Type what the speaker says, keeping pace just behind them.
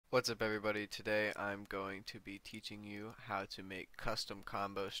What's up everybody? Today I'm going to be teaching you how to make custom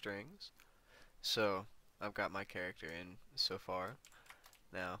combo strings. So I've got my character in so far.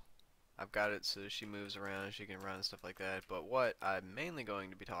 Now I've got it so she moves around, she can run and stuff like that, but what I'm mainly going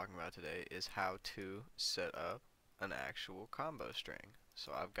to be talking about today is how to set up an actual combo string.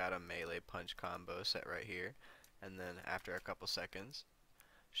 So I've got a melee punch combo set right here, and then after a couple seconds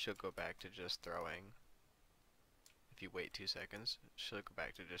she'll go back to just throwing. If you wait 2 seconds, she'll go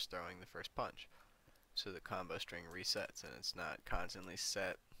back to just throwing the first punch. So the combo string resets and it's not constantly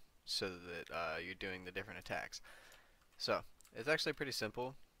set so that you're doing the different attacks. So it's actually pretty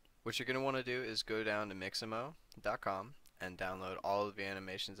simple. What you're going to want to do is go down to Mixamo.com and download all of the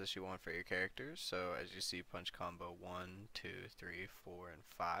animations that you want for your characters. So as you see, punch combo 1, 2, 3, 4, and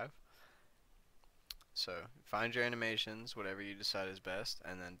 5. So find your animations, whatever you decide is best,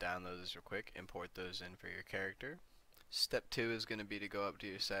 and then download those real quick, import those in for your character. Step 2 is going to be to go up to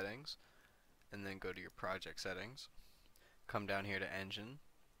your settings and then go to your project settings. Come down here to engine,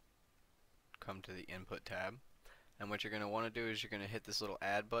 come to the input tab, and what you're going to want to do is you're going to hit this little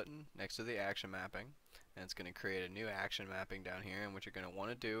add button next to the action mapping, and it's going to create a new action mapping down here. And what you're going to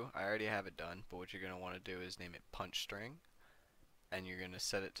want to do, I already have it done, but what you're going to want to do is name it punch string, and you're going to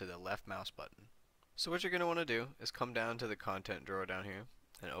set it to the left mouse button. So what you're going to want to do is come down to the content drawer down here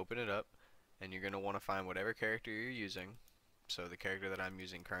and open it up, and you're going to want to find whatever character you're using. So the character that I'm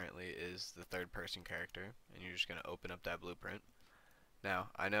using currently is the third person character, and you're just going to open up that blueprint. Now,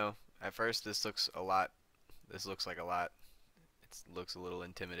 I know at first this looks like a lot. It looks a little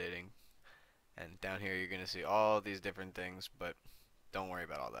intimidating. And down here you're going to see all these different things, but don't worry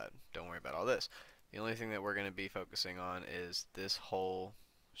about all that. Don't worry about all this. The only thing that we're going to be focusing on is this whole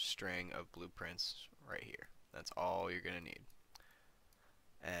string of blueprints right here. That's all you're going to need.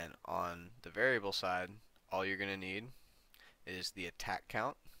 And on the variable side, all you're going to need is the attack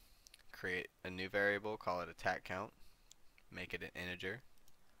count. Create a new variable, call it attack count, make it an integer,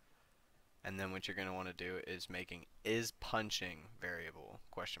 and then what you're going to want to do is making is punching variable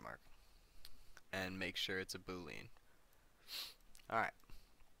question mark, and make sure it's a boolean. Alright,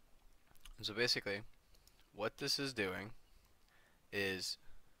 so basically what this is doing is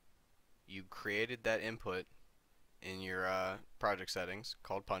you created that input in your project settings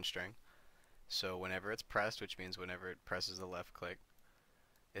called punch string. So whenever it's pressed, which means whenever it presses the left click,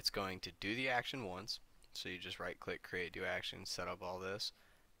 it's going to do the action once. So you just right click, create new action, set up all this,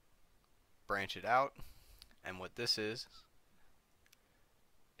 branch it out, and what this is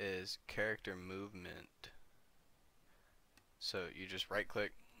character movement. So you just right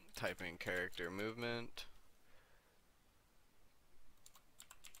click, type in character movement,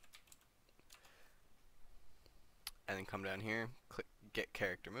 and then come down here, click get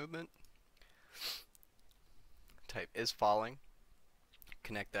character movement, type is falling,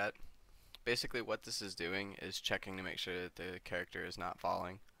 connect that. Basically what this is doing is checking to make sure that the character is not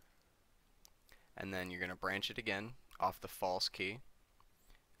falling, and then you're going to branch it again off the false key,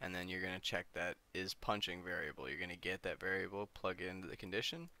 and then you're going to check that is punching variable. You're going to get that variable, plug it into the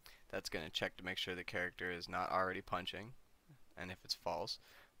condition. That's going to check to make sure the character is not already punching, and if it's false,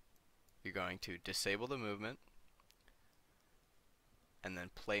 you're going to disable the movement and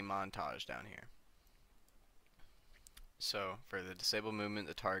then play montage down here. So for the disable movement,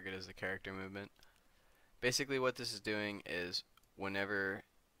 the target is the character movement. Basically what this is doing is whenever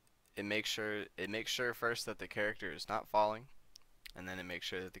it makes sure first that the character is not falling, and then it makes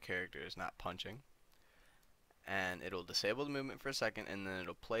sure that the character is not punching, and it'll disable the movement for a second, and then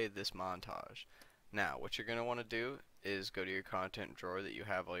it'll play this montage. Now what you're going to want to do is go to your content drawer that you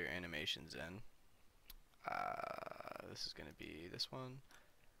have all your animations in. This is going to be this one.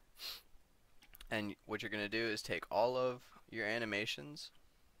 And what you're going to do is take all of your animation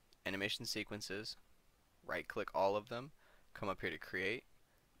sequences, right click all of them, come up here to create,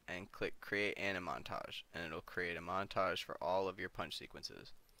 and click create animontage, and it'll create a montage for all of your punch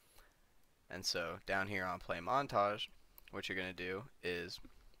sequences. And so down here on play montage, what you're going to do is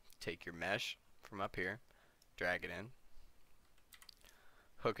take your mesh from up here, drag it in,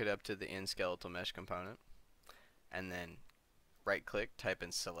 hook it up to the in skeletal mesh component, and then right click, type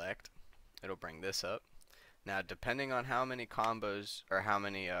in select. It'll bring this up. Now depending on how many combos or how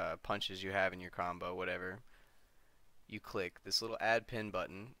many punches you have in your combo, whatever, you click this little add pin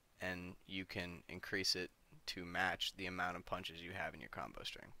button and you can increase it to match the amount of punches you have in your combo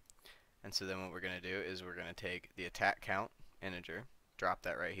string. And so then what we're going to do is we're going to take the attack count integer, drop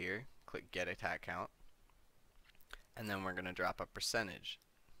that right here, click get attack count, and then we're going to drop a percent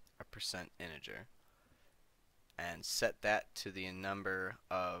integer, and set that to the number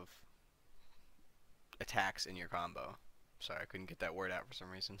of attacks in your combo. Sorry, I couldn't get that word out for some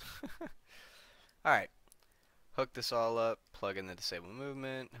reason. Alright, hook this all up, plug in the disable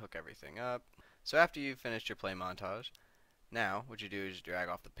movement, hook everything up. So after you've finished your play montage, now what you do is you drag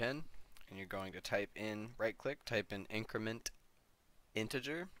off the pin, and you're going to type in, right click, type in increment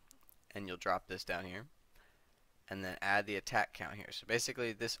integer, and you'll drop this down here, and then add the attack count here. So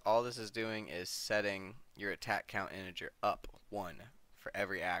basically all this is doing is setting your attack count integer up 1 for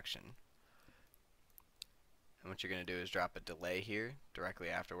every action. And what you're going to do is drop a delay here directly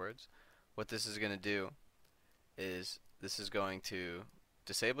afterwards. What this is going to do is this is going to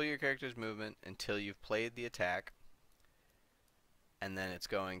disable your character's movement until you've played the attack, and then it's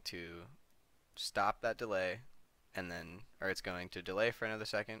going to stop that delay, and then, or it's going to delay for another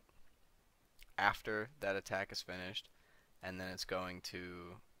second after that attack is finished, and then it's going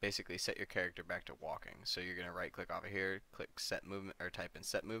to basically set your character back to walking. So you're going to right click over here, click set movement, or type in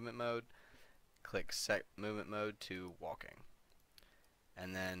set movement mode, click set movement mode to walking,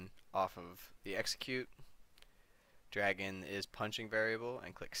 and then off of the execute, drag in is punching variable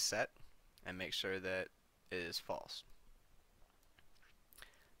and click set, and make sure that it is false.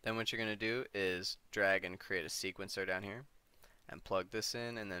 Then what you're going to do is drag and create a sequencer down here and plug this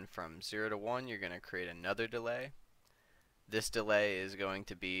in, and then from 0 to 1 you're going to create another delay. This delay is going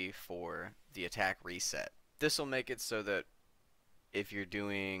to be for the attack reset. This will make it so that if you're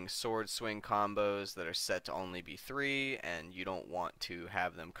doing sword swing combos that are set to only be 3 and you don't want to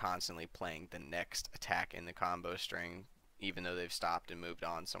have them constantly playing the next attack in the combo string even though they've stopped and moved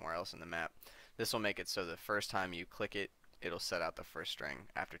on somewhere else in the map, this will make it so the first time you click it, it'll set out the first string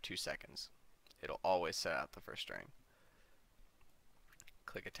after 2 seconds. It'll always set out the first string.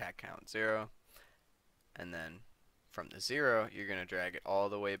 Click attack count 0, and then from the 0 you're going to drag it all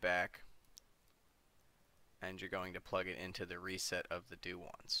the way back, and you're going to plug it into the reset of the do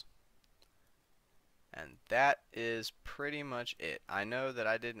once. And that is pretty much it. I know that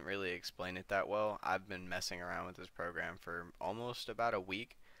I didn't really explain it that well. I've been messing around with this program for almost about a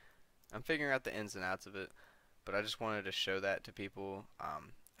week. I'm figuring out the ins and outs of it, but I just wanted to show that to people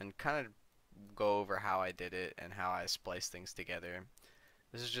and kind of go over how I did it and how I spliced things together.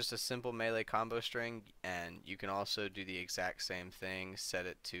 This is just a simple melee combo string, and you can also do the exact same thing, set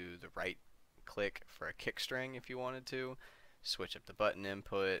it to the right click for a kick string if you wanted to, switch up the button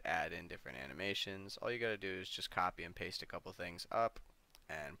input, add in different animations. All you gotta do is just copy and paste a couple things up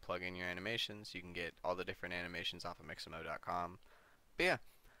and plug in your animations. You can get all the different animations off of Mixamo.com. But yeah,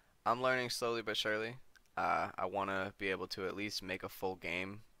 I'm learning slowly but surely. I want to be able to at least make a full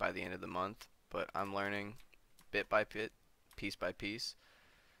game by the end of the month, but I'm learning bit by bit, piece by piece,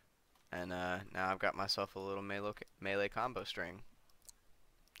 and now I've got myself a little melee combo string.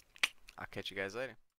 I'll catch you guys later.